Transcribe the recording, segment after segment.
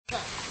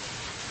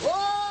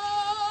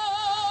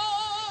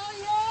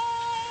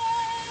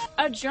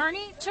a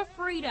journey to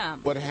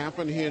freedom. What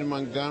happened here in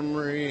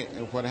Montgomery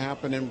and what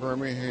happened in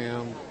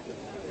Birmingham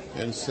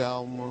and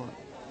Selma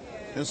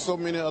and so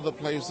many other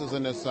places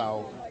in the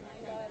South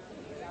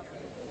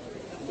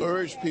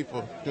urge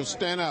people to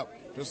stand up,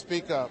 to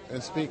speak up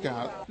and speak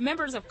out.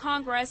 Members of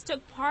Congress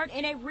took part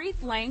in a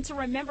wreath laying to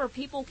remember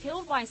people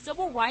killed by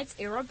civil rights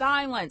era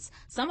violence.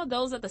 Some of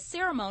those at the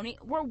ceremony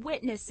were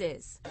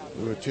witnesses.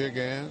 We were tear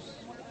gassed,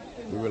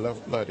 we were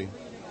left bloody.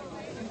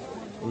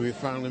 We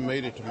finally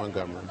made it to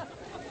Montgomery,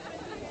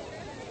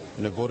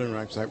 and the Voting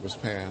Rights Act was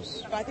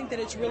passed. I think that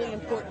it's really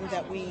important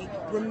that we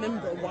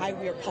remember why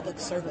we are public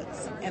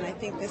servants, and I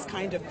think this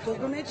kind of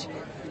pilgrimage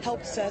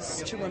helps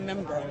us to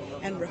remember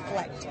and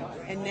reflect.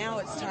 And now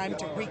it's time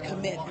to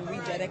recommit and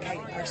rededicate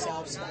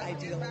ourselves to the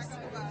ideals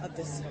of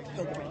this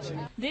pilgrimage.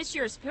 This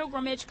year's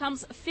pilgrimage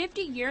comes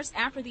 50 years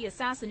after the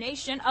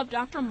assassination of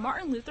Dr.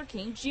 Martin Luther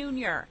King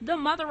Jr. The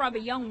mother of a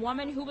young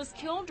woman who was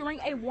killed during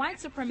a white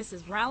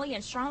supremacist rally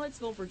in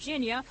Charlottesville,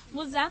 Virginia,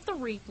 was at the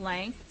wreath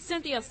laying.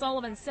 Cynthia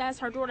Sullivan says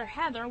her daughter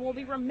Heather will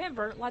be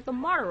remembered like the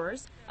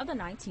martyrs of the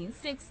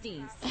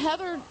 1960s.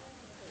 Heather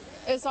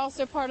is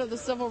also part of the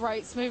civil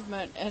rights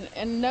movement, and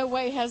in no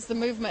way has the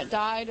movement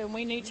died, and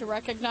we need to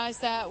recognize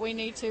that, we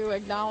need to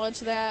acknowledge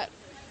that,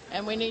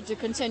 and we need to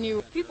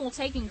continue. People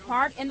taking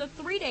part in the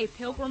 3-day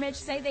pilgrimage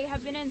say they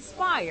have been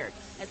inspired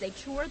as they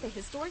tour the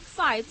historic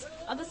sites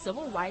of the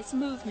civil rights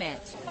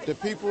movement. The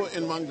people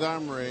in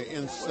Montgomery,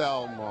 in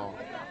Selma,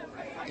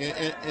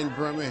 in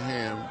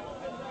Birmingham,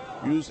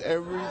 used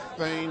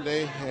everything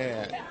they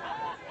had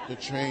to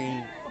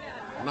change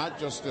not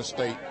just the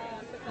state,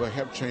 but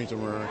help change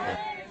America.